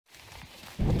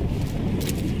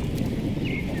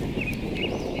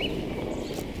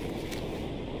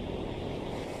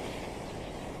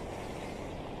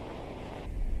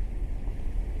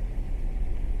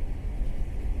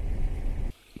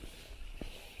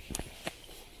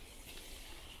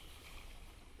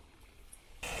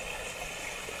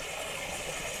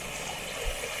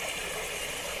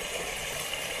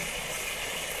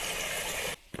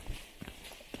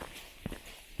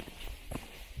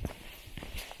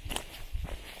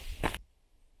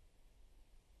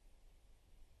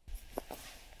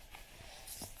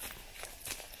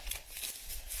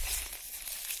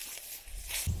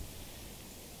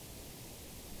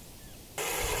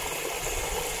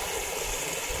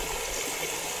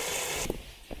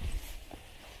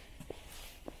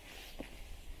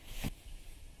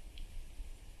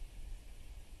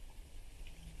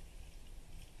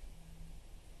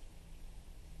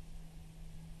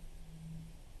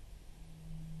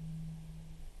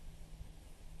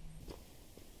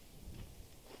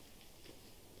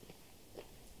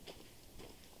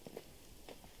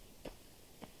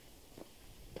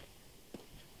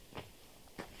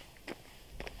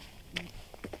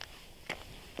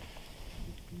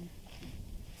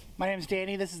My name is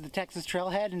Danny, this is the Texas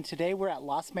Trailhead, and today we're at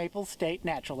Lost Maples State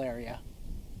Natural Area.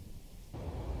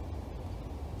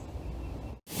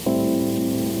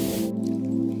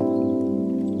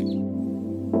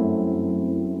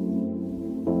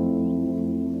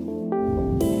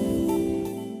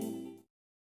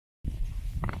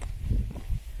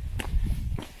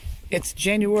 It's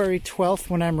January 12th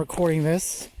when I'm recording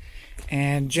this,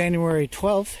 and January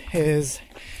 12th is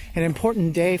an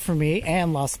important day for me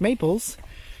and Lost Maples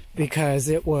because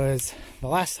it was the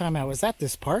last time I was at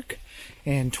this park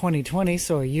in 2020,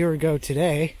 so a year ago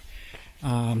today.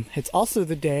 It's also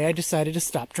the day I decided to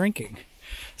stop drinking.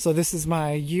 So this is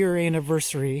my year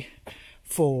anniversary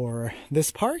for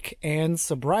this park and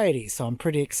sobriety, so I'm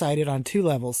pretty excited on two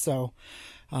levels. So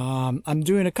I'm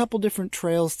doing a couple different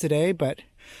trails today, but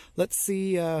let's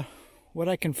see what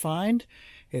I can find.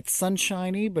 It's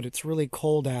sunshiny, but it's really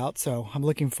cold out, so I'm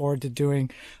looking forward to doing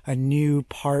a new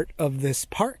part of this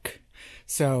park.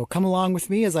 So come along with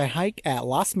me as I hike at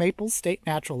Lost Maples State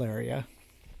Natural Area.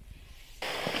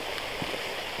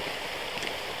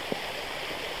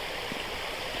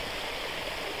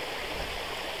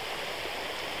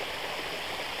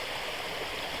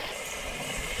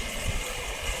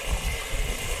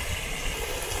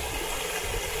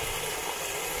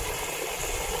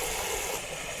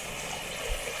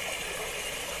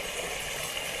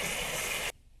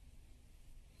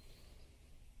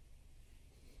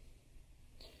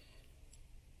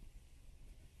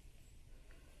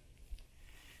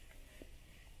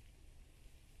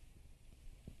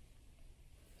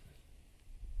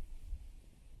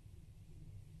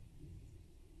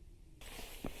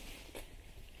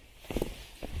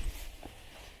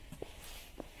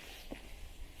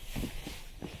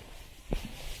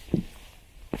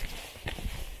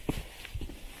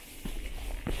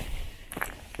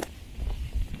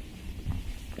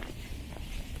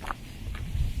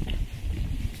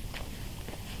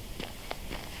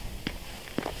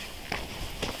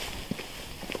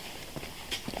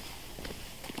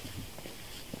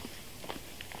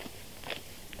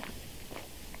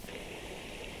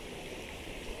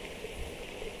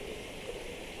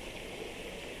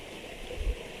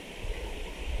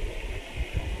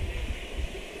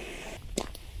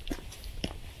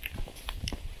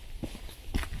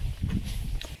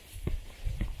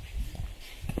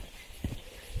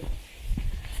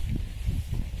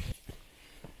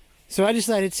 So I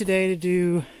decided today to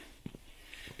do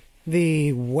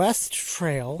the west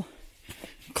trail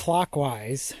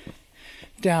clockwise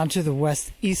down to the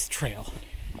west-east trail.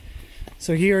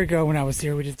 So a year ago when I was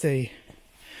here, we did the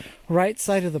right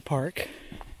side of the park.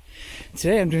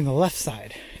 Today I'm doing the left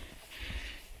side.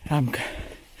 I'm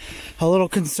a little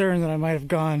concerned that I might have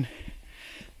gone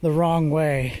the wrong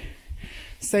way.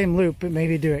 Same loop, but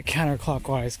maybe do it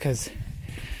counterclockwise because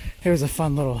it was a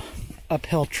fun little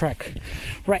uphill trek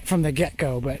right from the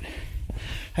get-go, but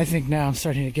I think now I'm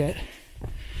starting to get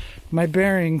my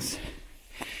bearings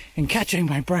and catching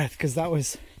my breath because that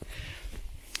was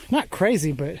not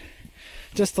crazy, but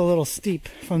just a little steep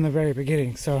from the very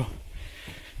beginning. So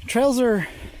trails are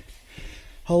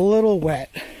a little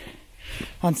wet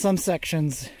on some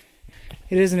sections.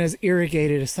 It isn't as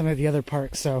irrigated as some of the other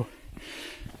parks, so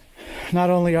not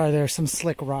only are there some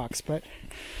slick rocks, but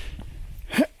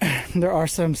there are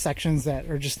some sections that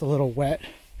are just a little wet,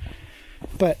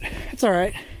 but it's all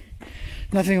right.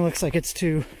 Nothing looks like it's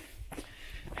too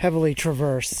heavily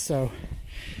traversed, so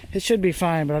it should be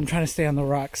fine, but I'm trying to stay on the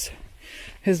rocks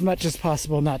as much as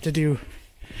possible not to do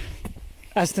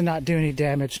any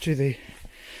damage to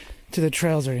the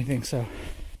trails or anything. So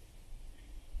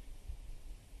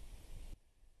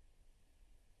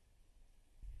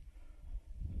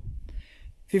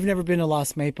if you've never been to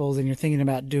Lost Maples and you're thinking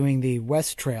about doing the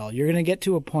West Trail, you're going to get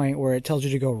to a point where it tells you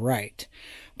to go right.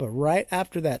 But right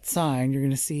after that sign, you're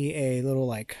going to see a little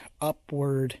like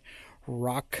upward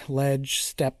rock ledge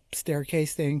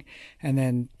staircase thing. And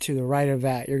then to the right of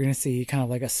that, you're going to see kind of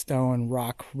like a stone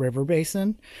rock river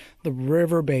basin. The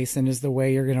river basin is the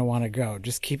way you're going to want to go.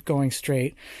 Just keep going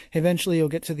straight. Eventually you'll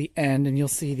get to the end and you'll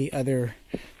see the other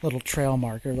little trail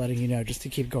marker letting you know just to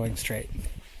keep going straight.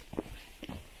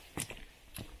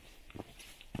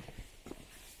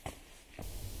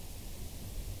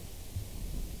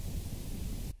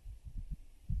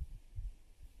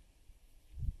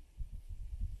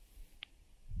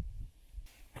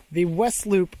 The West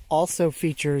Loop also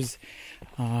features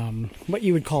what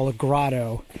you would call a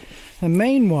grotto. The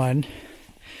main one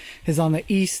is on the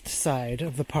east side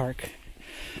of the park,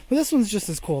 but this one's just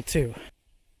as cool too.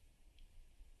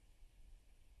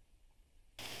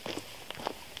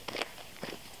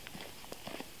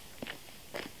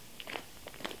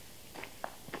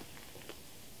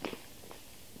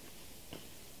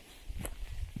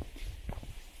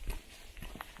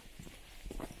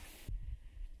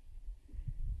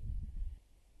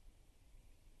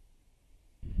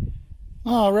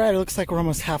 All right, it looks like we're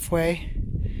almost halfway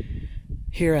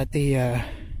here at the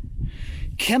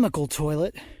chemical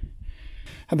toilet.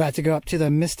 About to go up to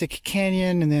the Mystic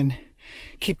Canyon and then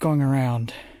keep going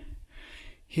around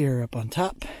here up on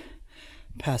top,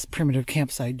 past Primitive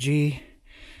Campsite G,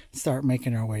 start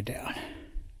making our way down.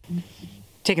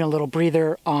 Taking a little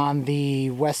breather on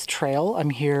the West Trail. I'm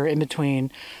here in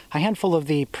between a handful of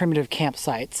the primitive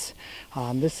campsites.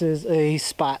 This is a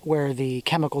spot where the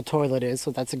chemical toilet is,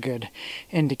 so that's a good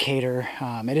indicator.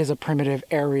 It is a primitive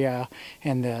area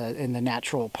in the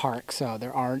natural park, so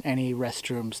there aren't any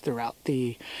restrooms throughout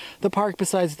the park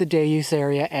besides the day use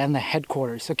area and the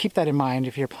headquarters. So keep that in mind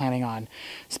if you're planning on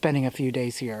spending a few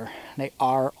days here. They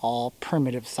are all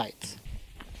primitive sites.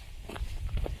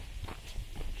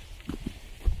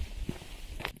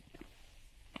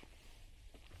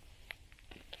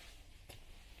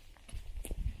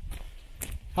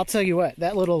 I'll tell you what,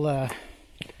 that little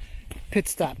pit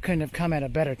stop couldn't have come at a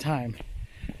better time.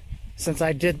 Since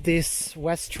I did this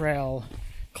West Trail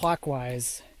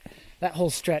clockwise, that whole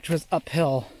stretch was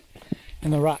uphill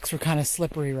and the rocks were kind of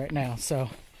slippery right now, so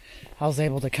I was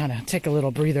able to kind of take a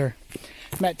little breather.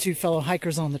 Met two fellow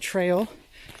hikers on the trail.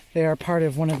 They are part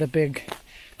of one of the big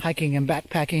hiking and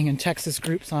backpacking in Texas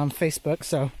groups on Facebook,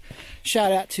 so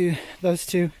shout out to those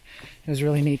two. It was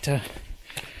really neat to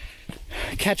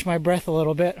catch my breath a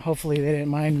little bit. Hopefully they didn't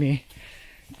mind me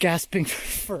gasping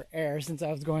for air since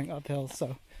I was going uphill.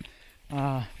 So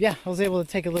yeah, I was able to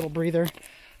take a little breather.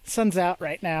 Sun's out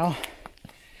right now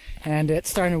and it's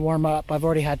starting to warm up. I've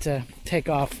already had to take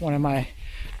off one of my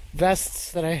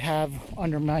vests that I have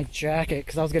under my jacket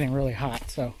because I was getting really hot.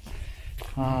 So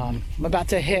I'm about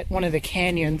to hit one of the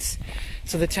canyons,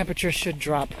 so the temperature should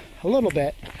drop a little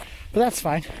bit, but that's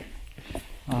fine.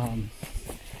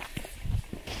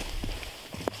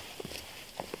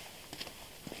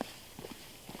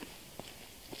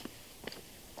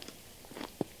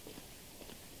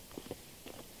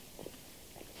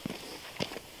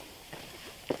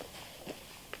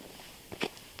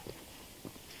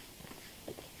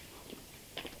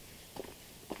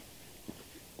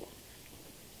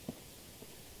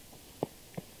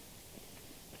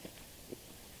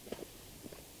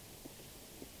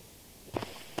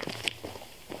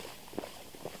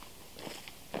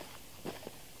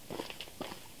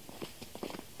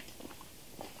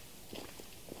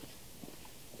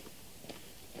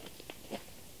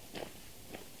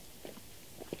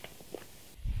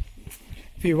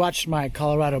 If you watched my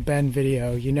Colorado Bend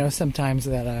video, you know sometimes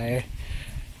that I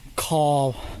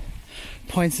call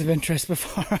points of interest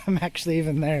before I'm actually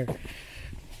even there.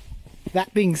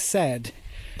 That being said,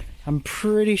 I'm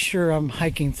pretty sure I'm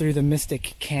hiking through the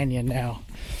Mystic Canyon now.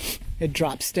 It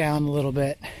drops down a little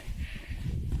bit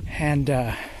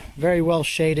and very well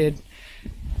shaded.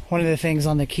 One of the things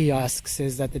on the kiosks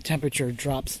is that the temperature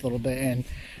drops a little bit, and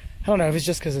I don't know if it's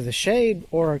just because of the shade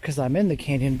or because I'm in the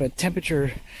canyon, but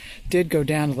temperature did go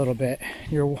down a little bit.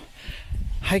 You're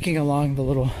hiking along the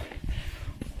little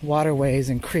waterways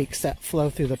and creeks that flow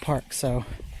through the park, so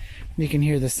you can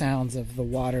hear the sounds of the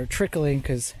water trickling,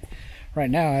 because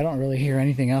right now I don't really hear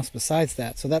anything else besides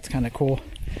that, so that's kind of cool.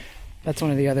 That's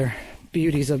one of the other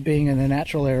beauties of being in the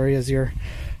natural areas. You're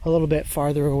a little bit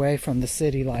farther away from the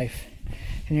city life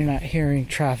and you're not hearing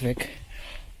traffic.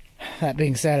 That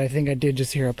being said, I think I did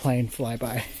just hear a plane fly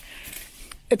by.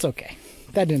 It's okay.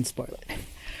 That didn't spoil it.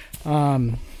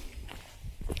 One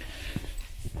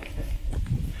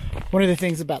of the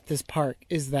things about this park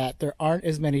is that there aren't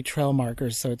as many trail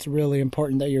markers, so it's really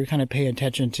important that you're kind of paying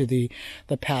attention to the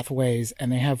pathways.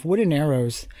 And they have wooden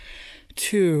arrows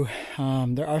too.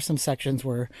 There are some sections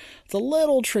where it's a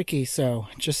little tricky, so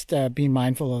just be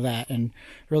mindful of that and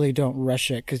really don't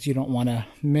rush it, because you don't want to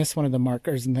miss one of the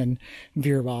markers and then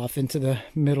veer off into the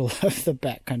middle of the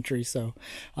backcountry. So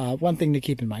one thing to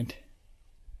keep in mind.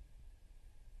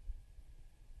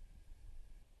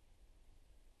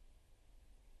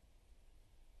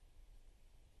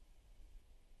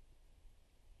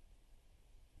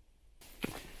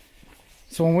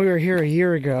 So when we were here a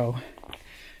year ago,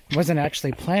 I wasn't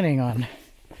actually planning on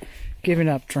giving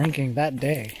up drinking that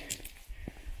day.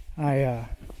 I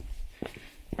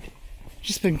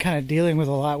just been kind of dealing with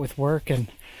a lot with work and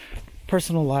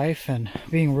personal life and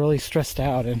being really stressed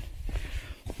out, and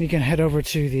you can head over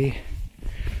to the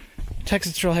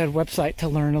Texas Trailhead website to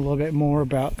learn a little bit more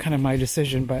about kind of my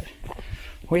decision. But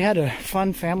we had a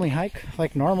fun family hike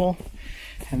like normal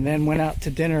and then went out to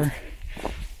dinner.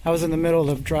 I was in the middle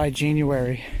of dry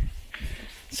January,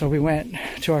 so we went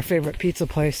to our favorite pizza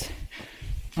place,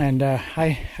 and I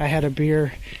had a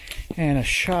beer and a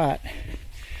shot,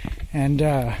 and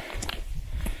that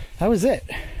was it.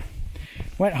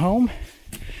 Went home,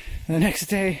 And the next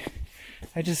day,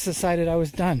 I just decided I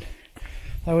was done.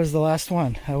 That was the last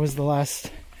one. That was the last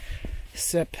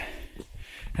sip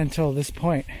until this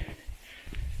point.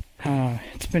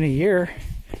 It's been a year,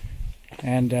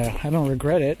 and I don't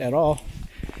regret it at all.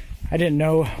 I didn't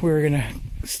know we were going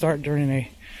to start during a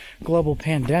global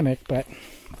pandemic, but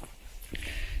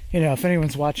you know, if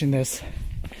anyone's watching this,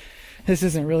 this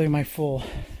isn't really my full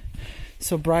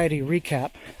sobriety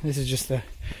recap. This is just a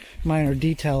minor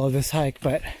detail of this hike,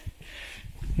 but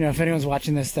you know, if anyone's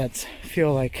watching this that's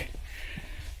feel like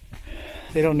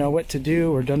they don't know what to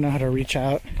do or don't know how to reach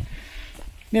out,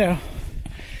 you know,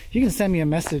 you can send me a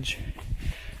message.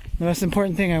 The most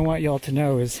important thing I want y'all to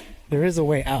know is there is a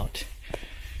way out.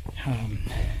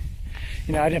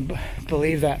 You know, I didn't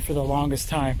believe that for the longest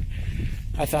time.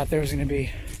 I thought there was going to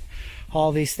be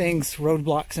all these things,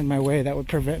 roadblocks in my way that would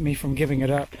prevent me from giving it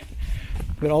up.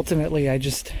 But ultimately, I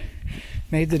just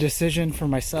made the decision for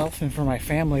myself and for my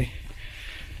family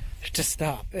to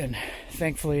stop. And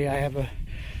thankfully, I have a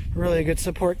really good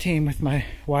support team with my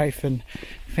wife and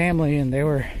family, and they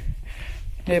were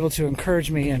able to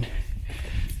encourage me, and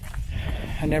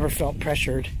I never felt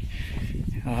pressured.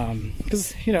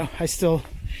 Because, you know, I still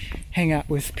hang out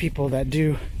with people that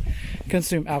do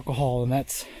consume alcohol, and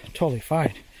that's totally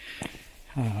fine.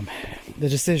 The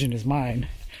decision is mine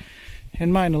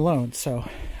and mine alone, so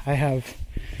I have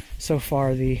so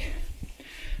far the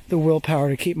willpower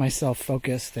to keep myself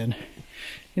focused. And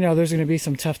you know, there's going to be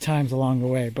some tough times along the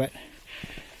way, but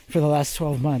for the last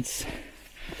 12 months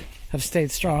I've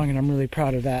stayed strong, and I'm really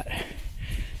proud of that.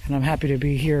 And I'm happy to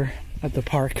be here at the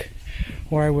park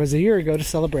where I was a year ago to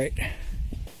celebrate.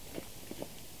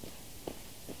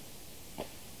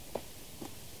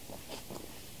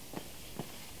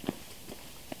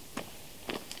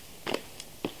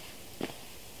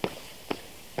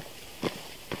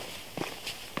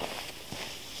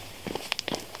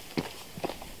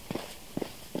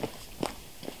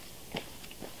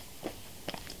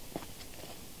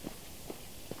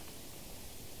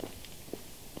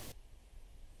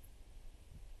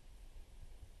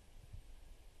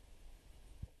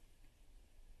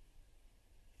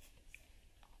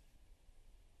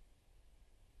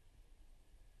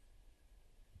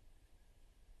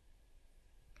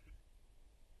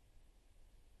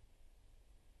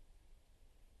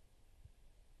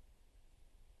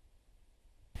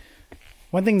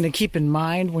 One thing to keep in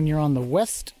mind when you're on the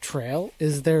West Trail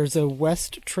is there's a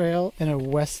West Trail and a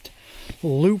West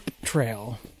Loop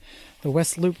Trail. The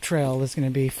West Loop Trail is going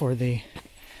to be for the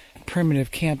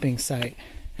primitive camping site.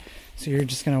 So you're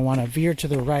just going to want to veer to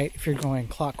the right if you're going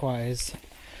clockwise.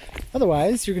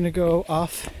 Otherwise, you're going to go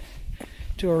off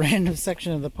to a random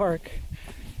section of the park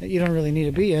that you don't really need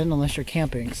to be in unless you're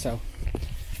camping. So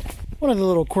one of the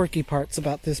little quirky parts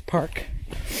about this park,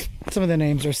 some of the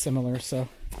names are similar, so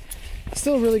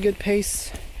still a really good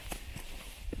pace.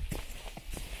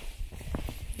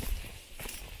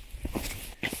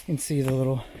 You can see the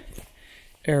little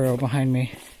arrow behind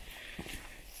me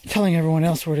telling everyone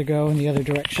else where to go in the other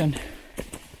direction.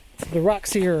 The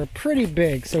rocks here are pretty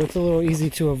big, so it's a little easy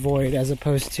to avoid as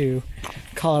opposed to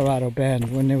Colorado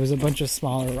Bend when there was a bunch of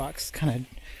smaller rocks kind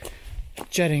of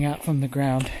jetting out from the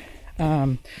ground.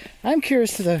 I'm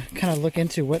curious to kind of look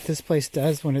into what this place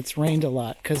does when it's rained a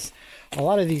lot, because a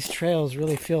lot of these trails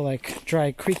really feel like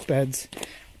dry creek beds,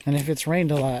 and if it's rained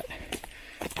a lot,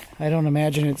 I don't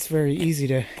imagine it's very easy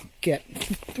to get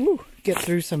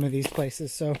through some of these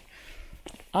places. So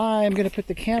I'm going to put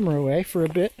the camera away for a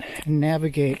bit and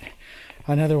navigate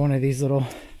another one of these little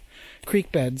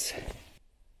creek beds.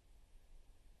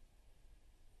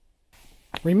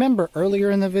 Remember earlier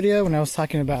in the video when I was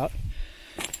talking about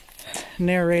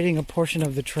narrating a portion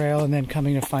of the trail and then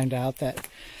coming to find out that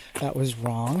that was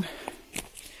wrong?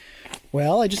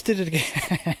 Well, I just did it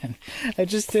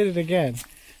again.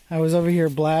 I was over here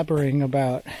blabbering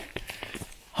about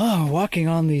walking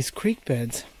on these creek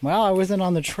beds. Well, I wasn't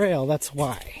on the trail, that's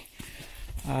why.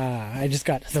 I just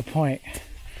got to the point.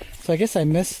 So I guess I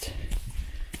missed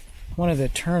one of the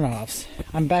turnoffs.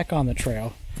 I'm back on the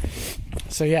trail.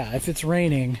 So yeah, if it's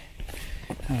raining,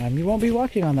 you won't be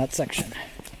walking on that section.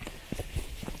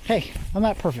 Hey, I'm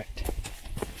not perfect.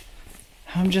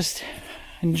 I'm just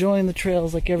enjoying the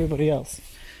trails like everybody else.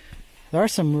 There are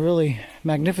some really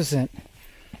magnificent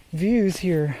views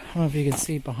here. I don't know if you can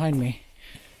see behind me.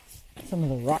 Some of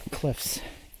the rock cliffs.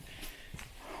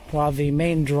 While the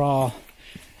main draw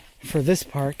for this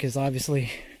park is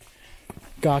obviously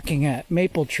gawking at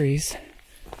maple trees,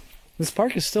 this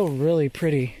park is still really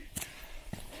pretty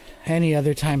any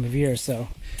other time of year, so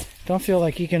don't feel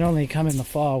like you can only come in the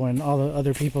fall when all the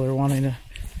other people are wanting to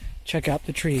check out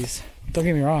the trees. Don't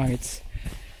get me wrong, it's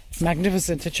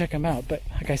magnificent to check them out. But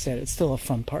like I said, it's still a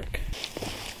fun park.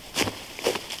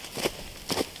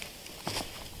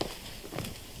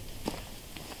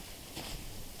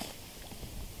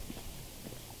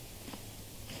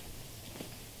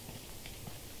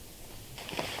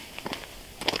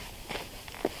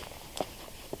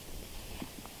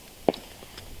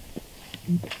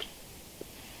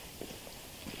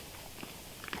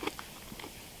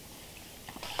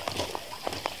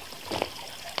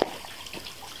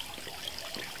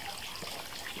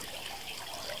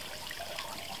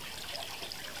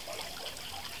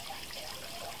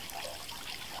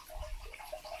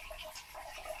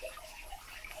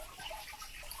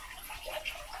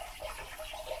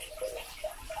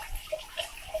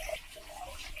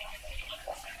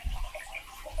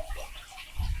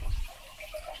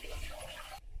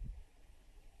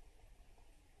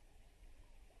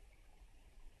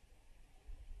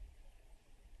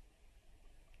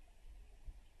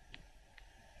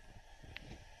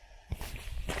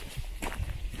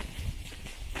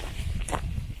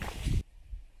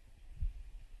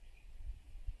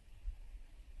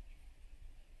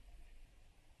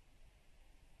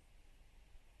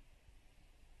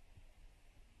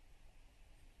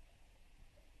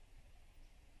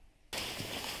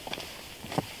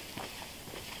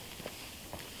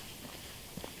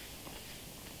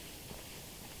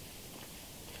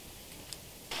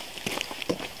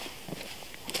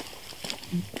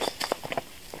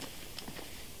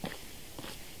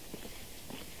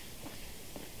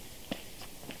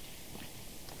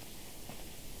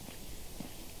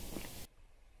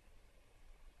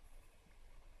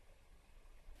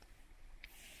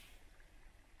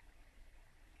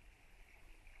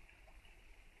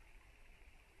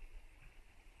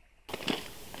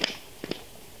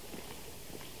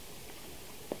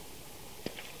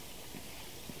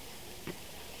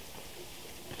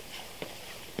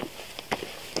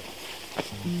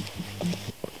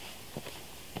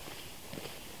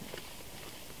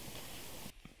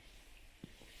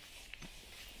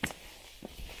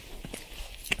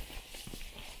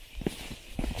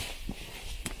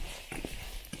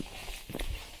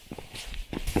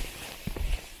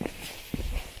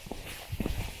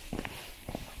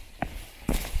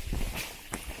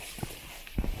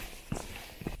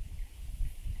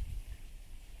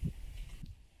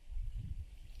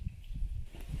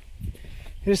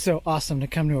 It is so awesome to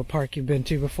come to a park you've been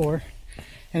to before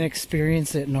and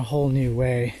experience it in a whole new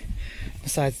way.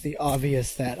 Besides the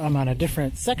obvious that I'm on a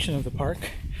different section of the park,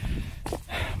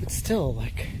 but still,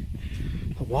 like,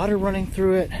 the water running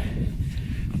through it,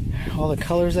 all the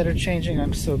colors that are changing.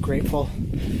 I'm so grateful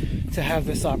to have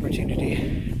this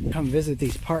opportunity to come visit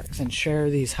these parks and share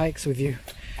these hikes with you.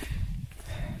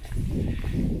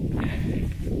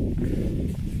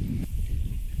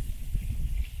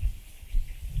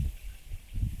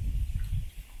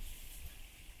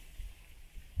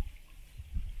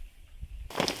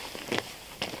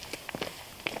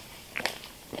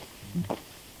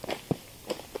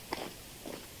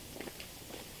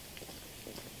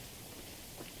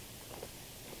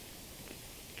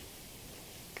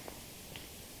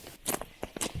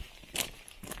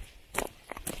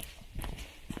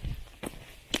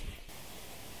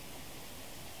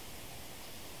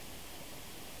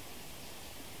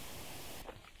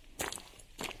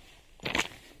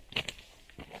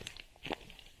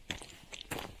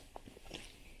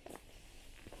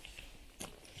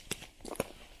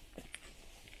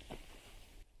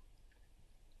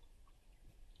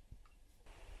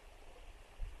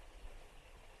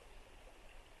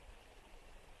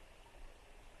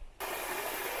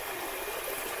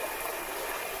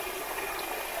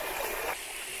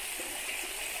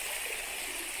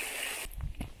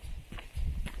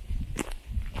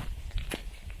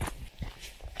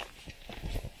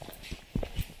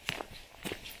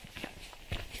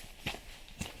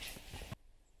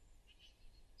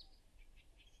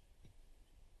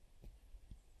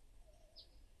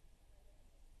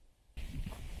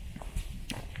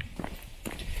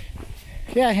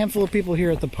 Yeah, a handful of people here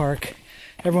at the park.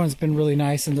 Everyone's been really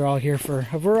nice, and they're all here for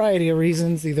a variety of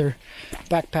reasons, either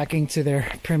backpacking to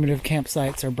their primitive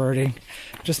campsites or birding.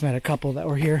 Just met a couple that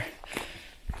were here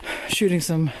shooting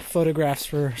some photographs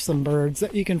for some birds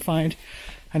that you can find.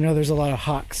 I know there's a lot of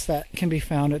hawks that can be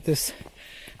found at this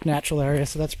natural area,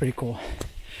 so that's pretty cool.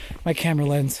 My camera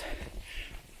lens,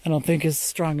 I don't think, is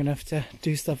strong enough to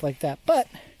do stuff like that, but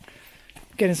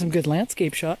getting some good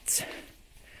landscape shots.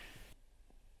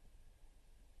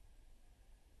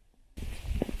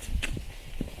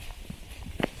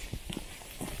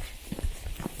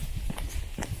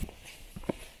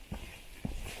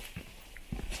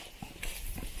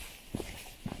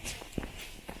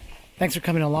 Thanks for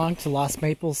coming along to Lost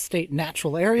Maples State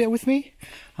Natural Area with me.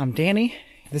 I'm Danny.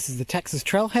 This is the Texas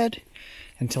Trailhead.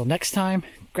 Until next time,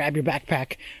 grab your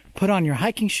backpack, put on your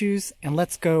hiking shoes, and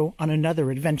let's go on another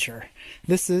adventure.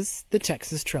 This is the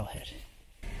Texas Trailhead.